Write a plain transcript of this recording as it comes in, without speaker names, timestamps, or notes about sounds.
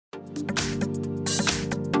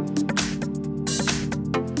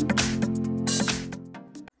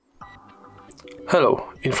Hello,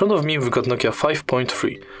 in front of me we've got NOKIA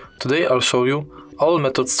 5.3. Today I'll show you all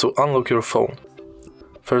methods to unlock your phone.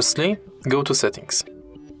 Firstly, go to Settings.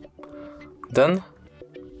 Then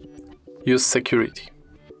use Security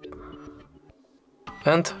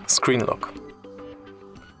and Screen Lock.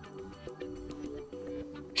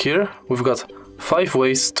 Here we've got 5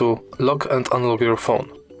 ways to lock and unlock your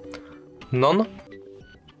phone: None,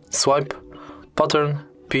 Swipe, Pattern,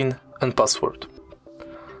 PIN and Password.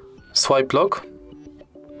 Swipe lock.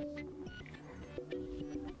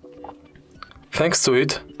 Thanks to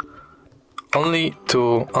it, only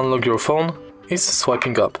to unlock your phone is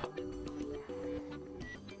swiping up.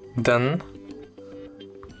 Then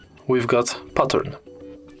we've got Pattern.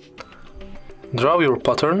 Draw your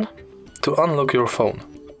pattern to unlock your phone.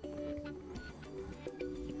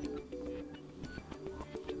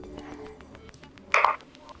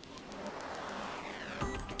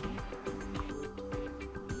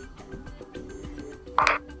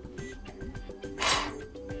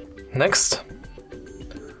 Next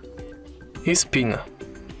is PIN.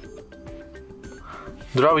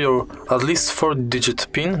 Draw your at least 4-digit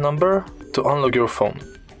PIN number to unlock your phone.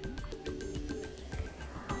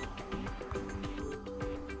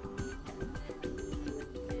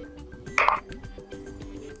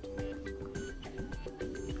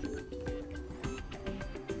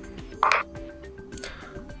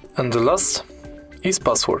 And the last is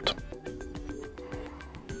password.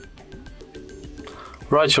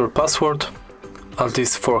 Write your password, at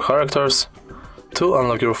least 4 characters, to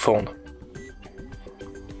unlock your phone.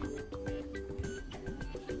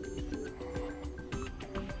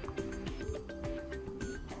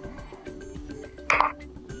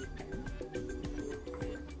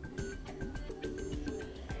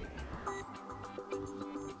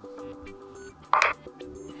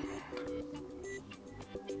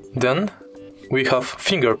 Then we have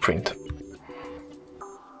Fingerprint.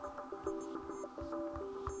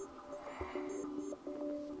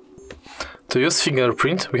 To use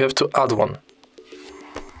Fingerprint, we have to add one.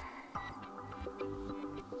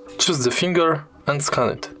 Choose the finger and scan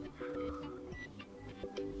it.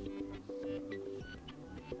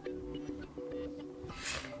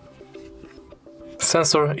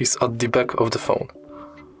 Sensor is at the back of the phone.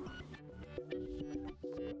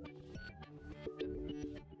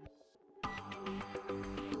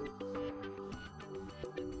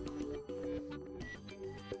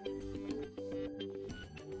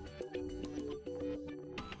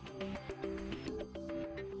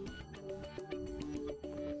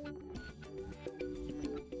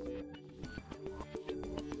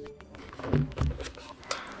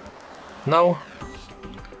 Now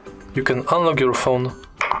you can unlock your phone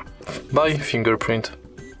by fingerprint.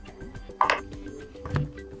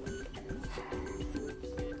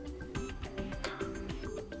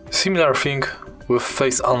 Similar thing with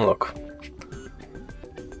face unlock.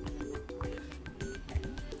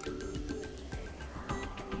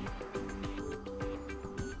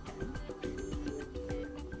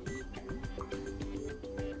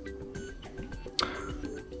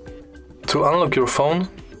 To unlock your phone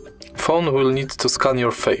will need to scan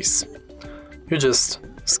your face. You just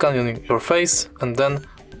scan your face and then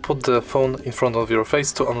put the phone in front of your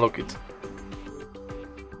face to unlock it.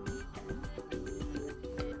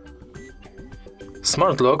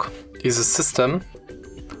 Smart lock is a system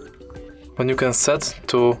when you can set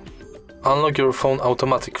to unlock your phone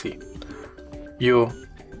automatically. You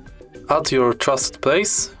add your trusted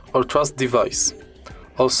place or trust device.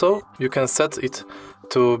 Also, you can set it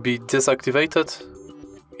to be deactivated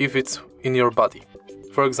if it's in your body,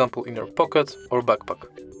 for example in your pocket or backpack.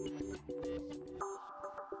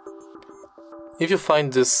 If you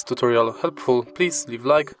find this tutorial helpful, please leave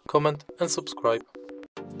like, comment and subscribe.